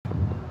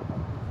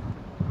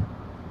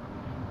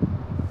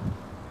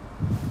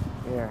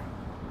Here.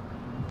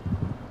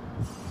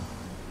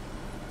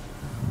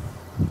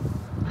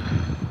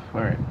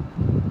 All right.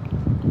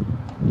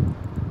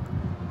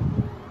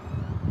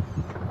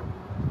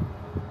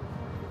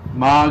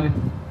 Mogh,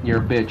 you're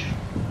a bitch.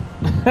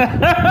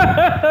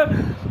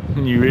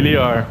 You really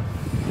are.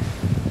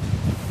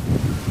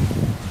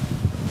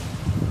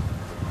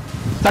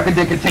 Suck a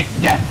dick and take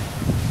death.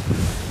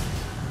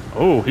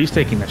 Oh, he's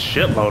taking a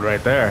shitload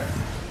right there.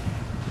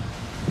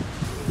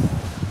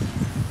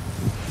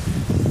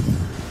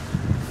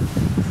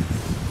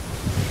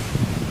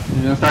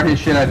 He's gonna start his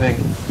shit, I think.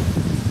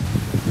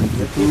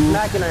 Just keep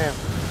smacking at him.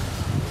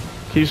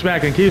 Keep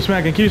smacking, keep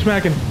smacking, keep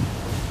smacking.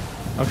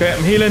 Okay,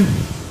 I'm healing.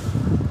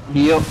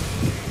 Heal.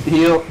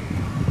 Heal.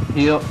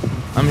 Heal.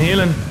 I'm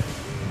healing.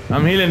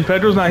 I'm healing.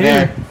 Pedro's not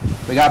healing. There.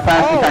 We got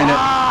past it, kinda.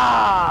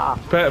 Ah!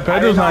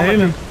 Pedro's not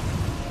healing.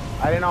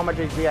 I didn't know how much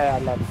HP I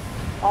had left.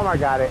 Oh my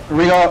god, it.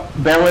 Rigo,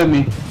 bear with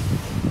me.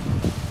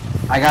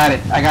 I got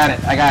it. I got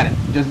it. I got it.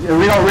 Just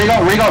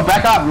Rigo,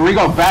 back off.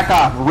 Rigo, back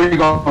off.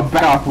 Rigo,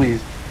 back off,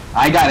 please.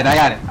 I got it. I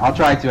got it. I'll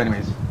try to,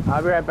 anyways.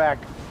 I'll be right back.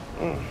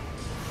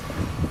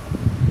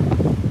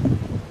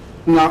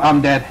 No,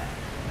 I'm dead.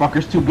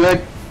 Fucker's too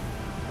good.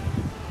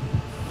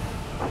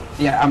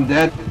 Yeah, I'm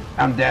dead.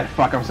 I'm dead.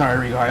 Fuck, I'm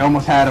sorry, Rigo. I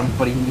almost had him,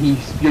 but he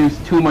spews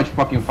too much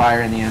fucking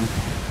fire in the end.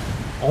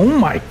 Oh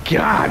my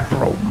god,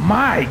 bro.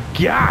 My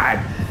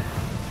god.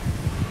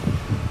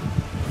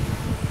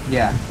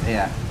 Yeah,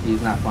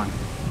 he's not fun.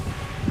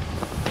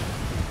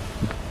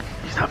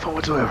 He's not fun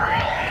whatsoever.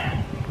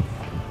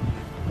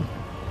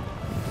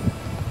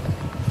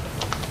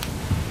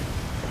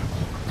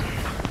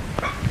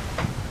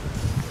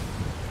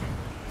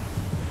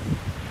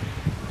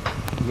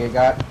 You get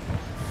got?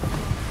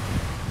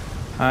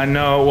 I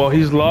know. Well,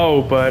 he's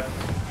low, but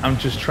I'm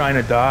just trying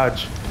to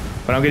dodge.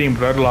 But I'm getting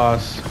blood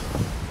loss.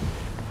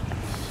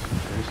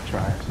 Just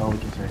try. That's all we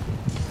can say.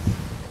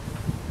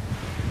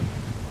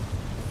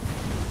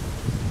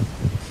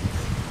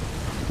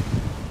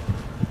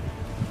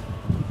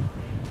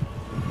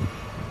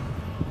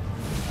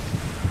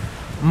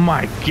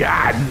 My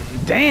god.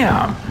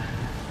 Damn.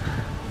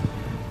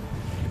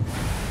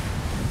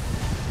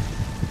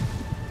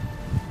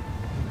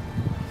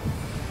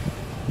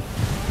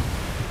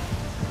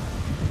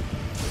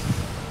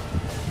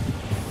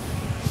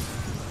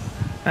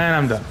 And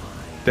I'm done.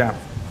 Damn.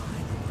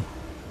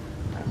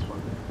 That's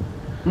fun.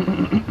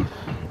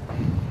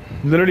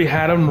 Literally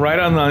had him right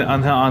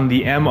on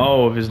the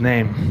MO of his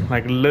name,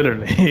 like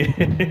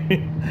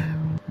literally.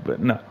 But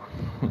no.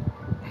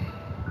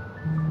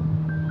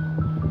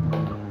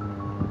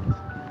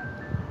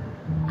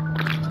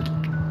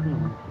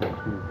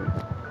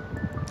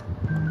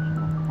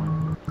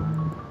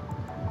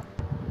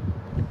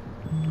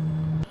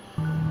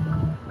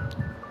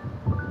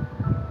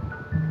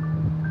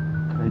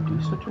 Could I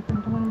do such a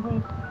thing to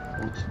anybody?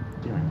 What's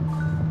doing?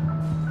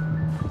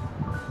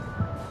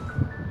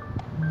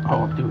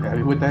 Oh, I'm too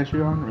heavy with that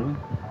shit on, really?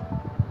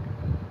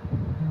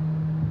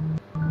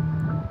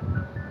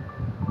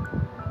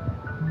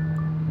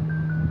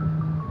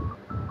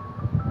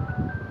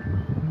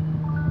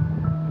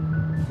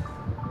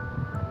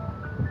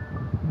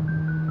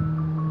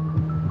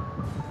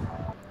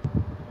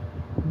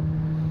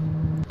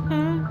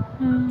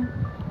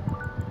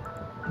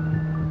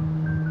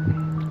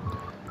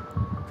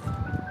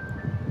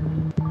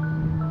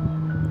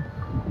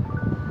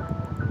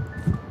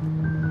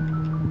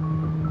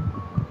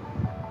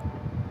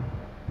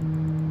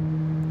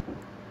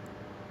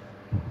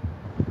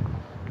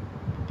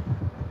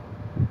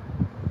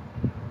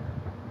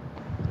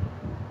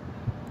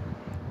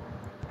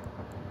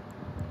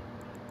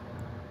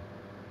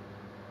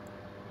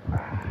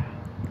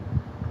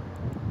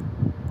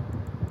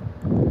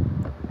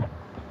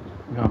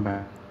 Going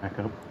back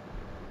up.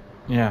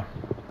 Yeah.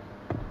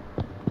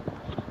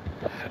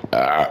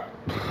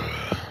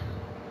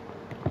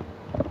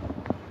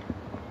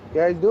 You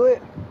guys do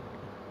it?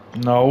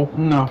 No.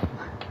 No.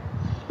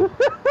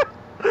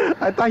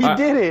 I thought you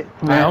did it.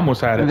 I almost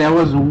had it. There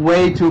was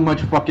way too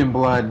much fucking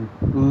blood.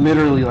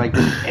 Literally, like,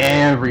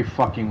 every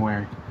fucking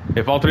where.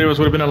 If all three of us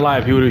would have been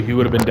alive, he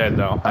would have been dead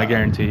though. I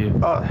guarantee you.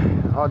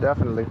 Oh,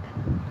 definitely.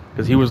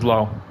 Because he was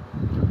low.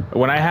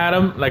 When I had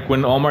him, like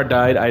when Omar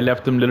died, I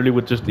left him literally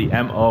with just the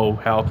MO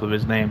health of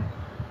his name.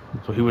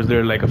 So he was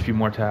there like a few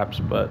more taps,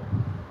 but...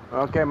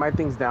 Okay, my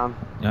thing's down.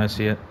 Yeah, I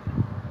see it.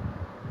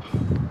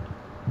 You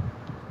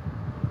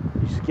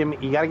just give me.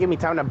 You gotta give me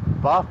time to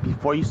buff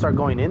before you start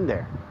going in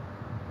there.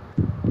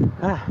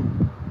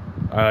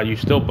 You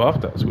still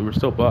buffed us. We were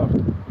still buffed.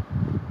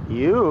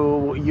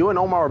 You and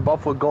Omar were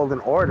buffed with Golden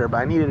Order, but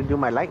I needed to do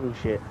my lightning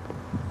shit.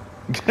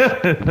 Put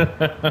Where's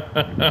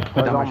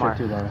down my Omar?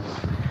 shit too, there.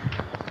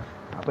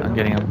 I'm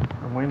getting him.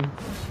 I'm winning.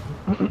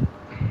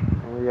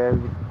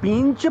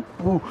 Pinche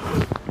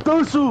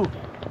putazo.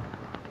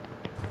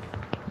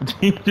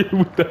 Pinche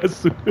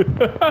putazo.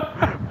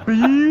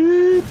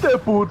 Pinche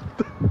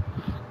puta.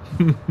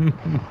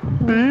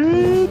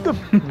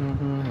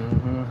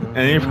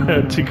 Any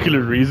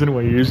particular reason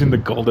why you're using the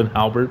golden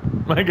halberd,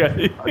 my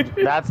guy?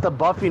 That's the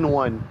buffing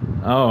one.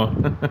 Oh.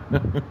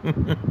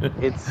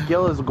 Its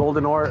skill is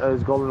golden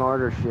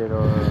order shit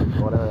or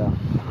whatever.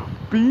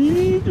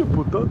 Pinche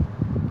puta.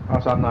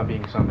 Also, I'm not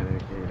being summoned.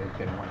 It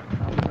didn't work.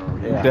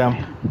 Yeah.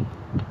 Damn.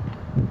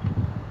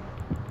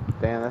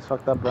 Damn, that's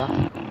fucked up, bro.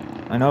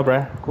 I know,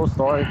 bruh. Cool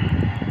story.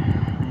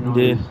 I know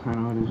Indeed. it is. I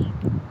know it is.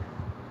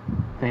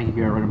 Thank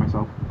you, got rid of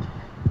myself.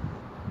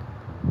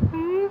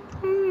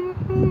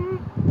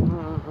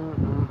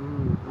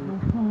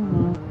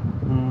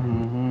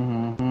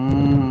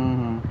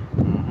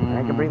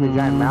 I can bring the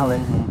giant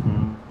mallet.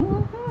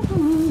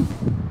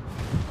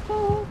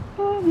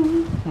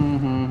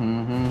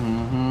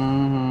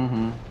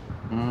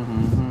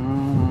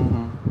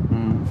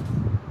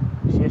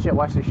 Shit,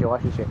 watch this shit,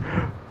 watch this shit.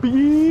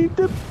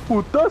 Pinche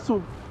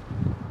putazo.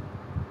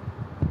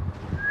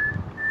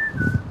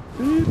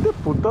 Pinche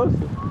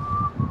putazo.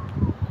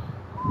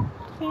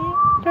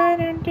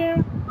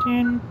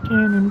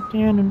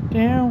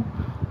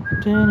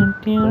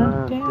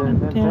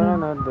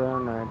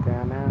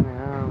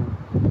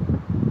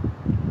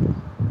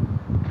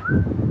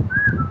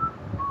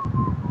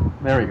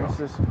 There we go. What's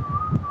this?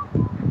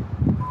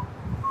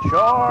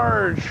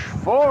 Charge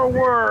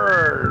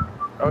forward.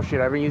 Oh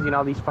shit, I've been using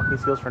all these fucking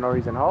skills for no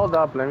reason. Hold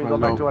up, let me go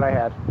back to what I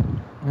had.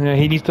 Yeah,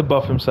 he needs to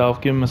buff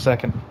himself. Give him a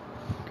second.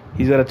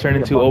 He's got to turn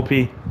into OP.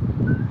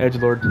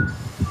 Edgelord.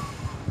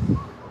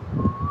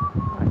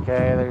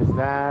 Okay, there's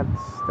that.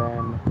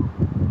 Then.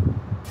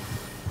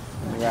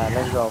 Yeah,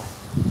 let's go.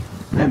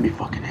 Let me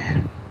fucking hit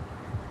him.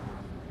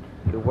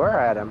 You were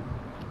at him.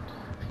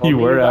 You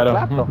Well, were maybe at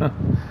got him.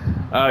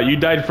 clapped, You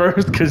died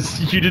first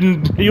because you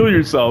didn't heal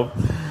yourself.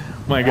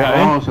 My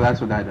guy. Oh, so that's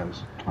what that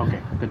does. Okay,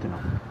 good to know.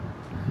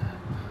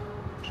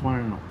 Just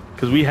wanted to know.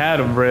 Because we had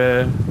him,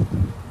 bruh.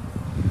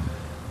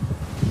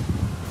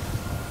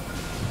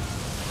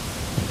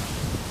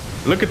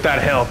 Look at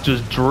that health.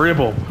 Just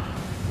dribble.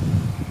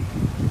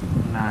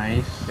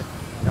 Nice.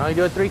 You only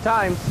do it 3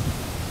 times.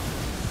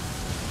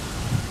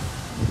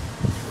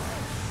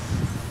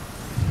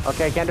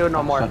 Okay, can't do it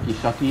no more. Sucky,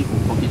 sucky, un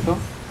poquito.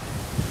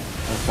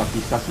 Sucky,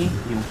 sucky,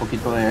 y un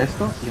poquito de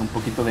esto, y un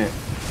poquito de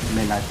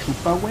me la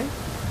chupa, güey.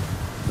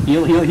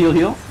 Heal, heal, heal,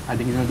 heal. I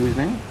think he's gonna do his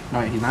thing.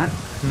 No, he's not.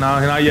 No,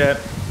 not yet.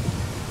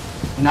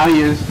 Now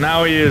he is.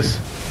 Now he is.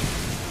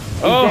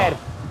 He's Oh, dead.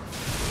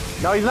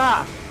 No, he's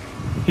not.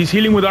 he's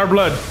healing with our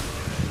blood.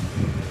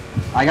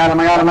 I got him,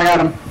 I got him, I got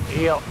him.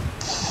 Heal.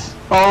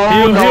 Oh,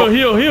 Heal, no.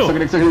 heal, heal, heal. Suck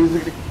it, suck it,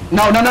 suck it.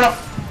 No, no, no, no.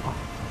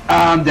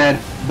 I'm dead.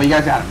 But you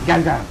guys got him. You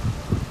guys got him.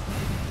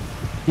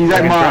 He's at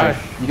Fucking Mars.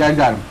 trash. You guys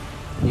got him.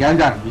 You guys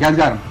got him. You guys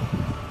got him.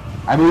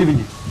 I believe in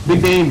you.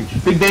 Big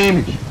damage. Big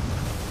damage.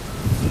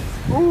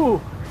 Ooh.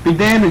 Big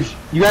damage.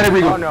 You got it,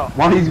 Rigo. Oh, no.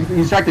 While he's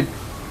distracted.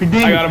 Big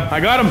damage. I got him. I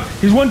got him.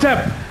 He's one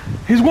tap.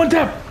 He's one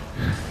tap.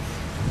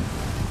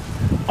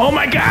 Oh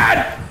my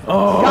god.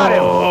 Oh.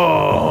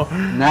 Got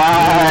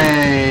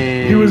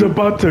Nice. He was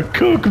about to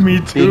cook me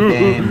Big too.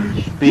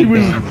 damage. Big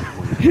damage.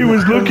 He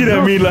was looking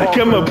at me like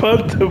I'm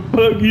about to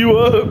fuck you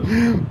up.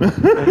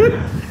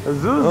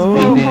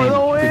 Zeus Big for the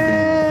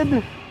damage.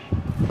 win.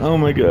 Oh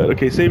my god.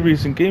 Okay, save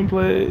recent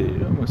gameplay.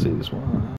 I'm gonna save this one.